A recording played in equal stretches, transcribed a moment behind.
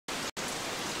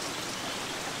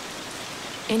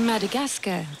In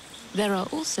Madagascar, there are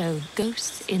also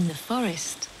ghosts in the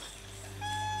forest.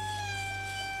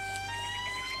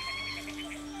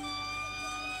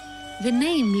 The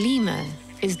name Lemur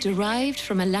is derived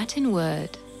from a Latin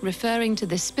word referring to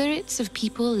the spirits of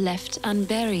people left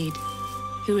unburied,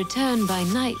 who return by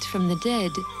night from the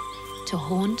dead to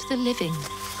haunt the living.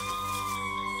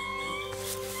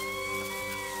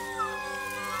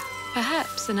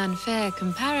 Perhaps an unfair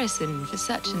comparison for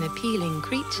such an appealing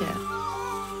creature.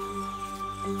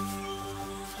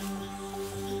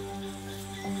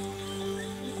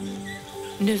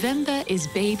 November is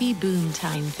baby boom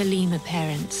time for lemur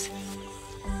parents.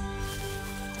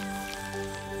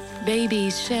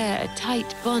 Babies share a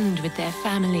tight bond with their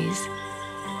families.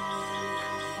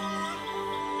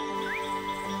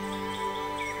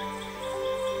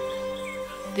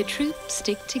 The troop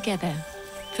stick together,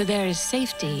 for there is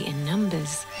safety in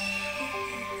numbers.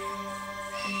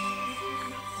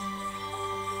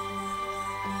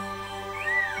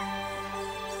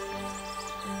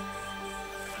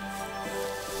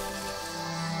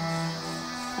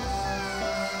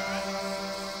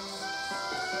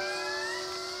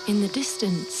 In the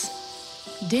distance,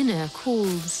 dinner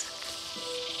calls.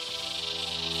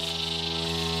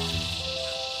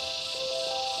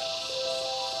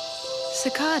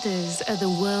 Cicadas are the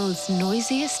world's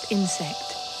noisiest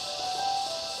insect.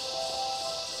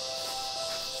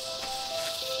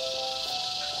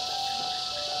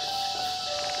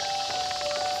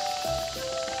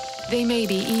 They may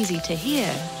be easy to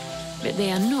hear, but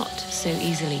they are not so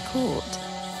easily caught.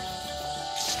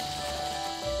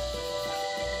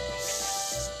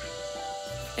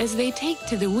 As they take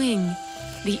to the wing,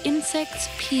 the insects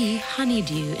pee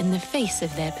honeydew in the face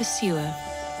of their pursuer.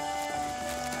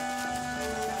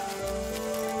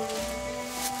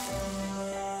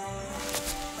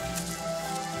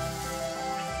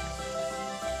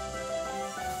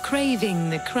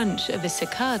 Craving the crunch of a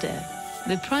cicada,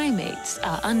 the primates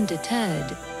are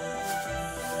undeterred.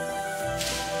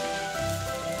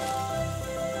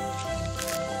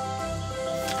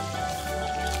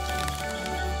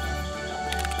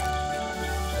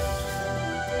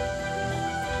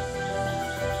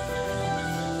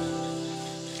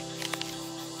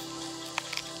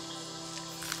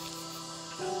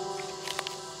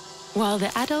 While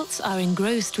the adults are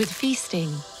engrossed with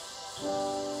feasting,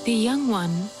 the young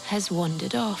one has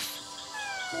wandered off.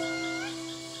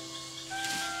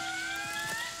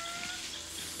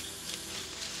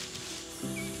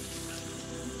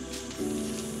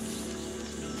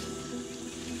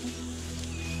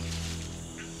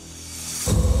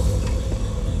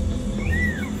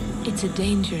 It's a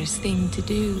dangerous thing to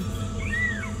do.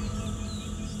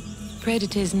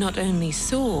 Predators not only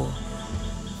soar,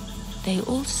 they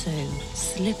also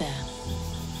slither.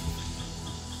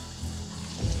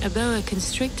 A boa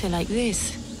constrictor like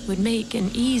this would make an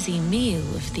easy meal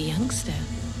of the youngster.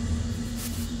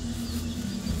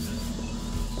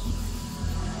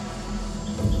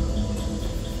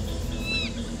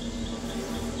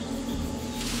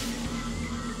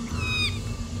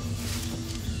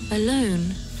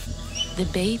 Alone, the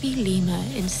baby lemur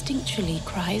instinctually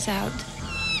cries out.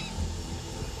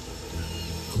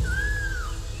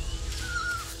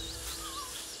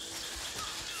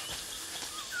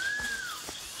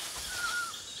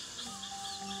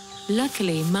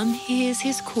 Luckily, Mum hears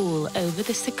his call over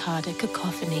the cicada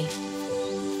cacophony.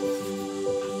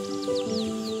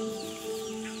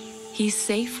 He's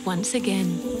safe once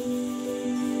again.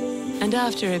 And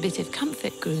after a bit of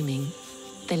comfort grooming,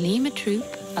 the lemur troop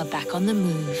are back on the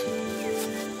move.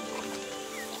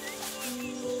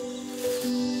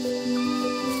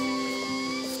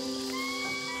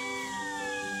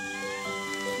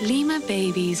 Lemur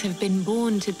babies have been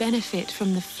born to benefit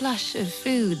from the flush of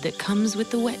food that comes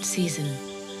with the wet season.